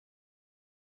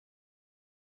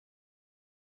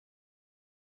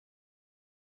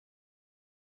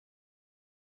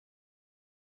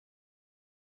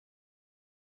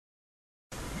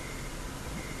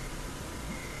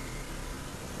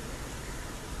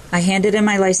I handed him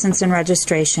my license and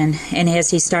registration, and as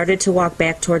he started to walk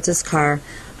back towards his car,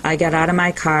 I got out of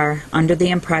my car under the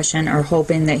impression or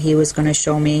hoping that he was going to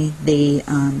show me the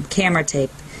camera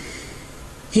tape.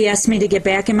 He asked me to get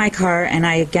back in my car, and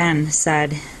I again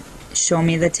said, "Show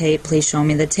me the tape, please show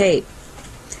me the tape."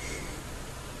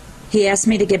 He asked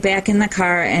me to get back in the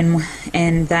car,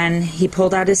 and then he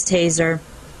pulled out his taser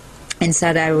and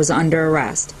said I was under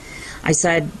arrest. I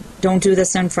said, "Don't do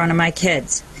this in front of my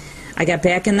kids." I got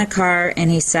back in the car, and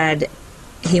he said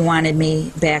he wanted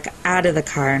me back out of the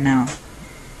car now.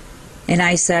 And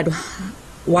I said,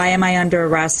 "Why am I under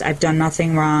arrest? I've done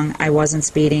nothing wrong. I wasn't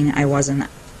speeding. I wasn't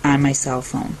on my cell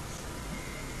phone."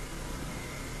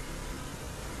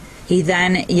 He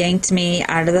then yanked me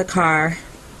out of the car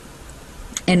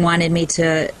and wanted me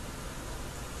to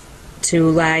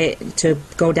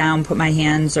go down, put my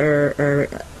hands or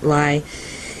lie.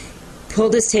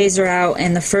 Pulled his taser out,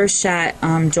 and the first shot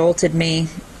jolted me,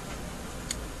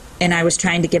 and I was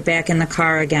trying to get back in the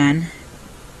car again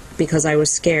because I was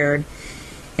scared.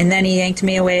 And then he yanked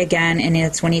me away again, and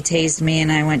that's when he tased me, and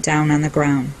I went down on the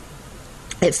ground.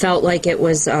 It felt like it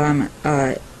was an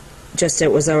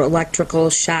electrical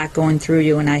shock going through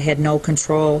you, and I had no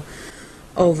control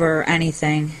over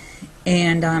anything.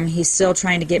 And he's still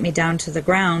trying to get me down to the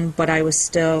ground, but I was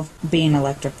still being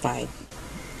electrified.